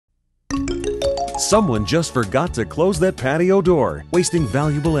Someone just forgot to close that patio door, wasting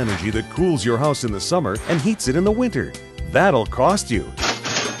valuable energy that cools your house in the summer and heats it in the winter. That'll cost you.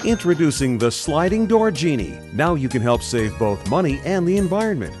 Introducing the Sliding Door Genie. Now you can help save both money and the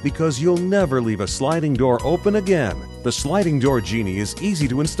environment because you'll never leave a sliding door open again. The Sliding Door Genie is easy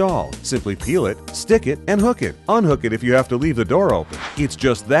to install. Simply peel it, stick it, and hook it. Unhook it if you have to leave the door open. It's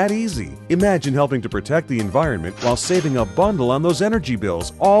just that easy. Imagine helping to protect the environment while saving a bundle on those energy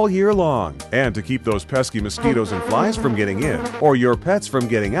bills all year long. And to keep those pesky mosquitoes and flies from getting in, or your pets from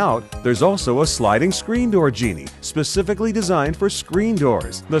getting out, there's also a Sliding Screen Door Genie, specifically designed for screen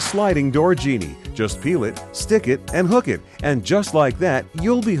doors. The Sliding Door Genie. Just peel it, stick it, and hook it. And just like that,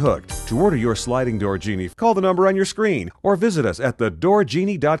 you'll be hooked. To order your Sliding Door Genie, call the number on your screen or visit us at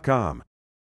thedoorgenie.com.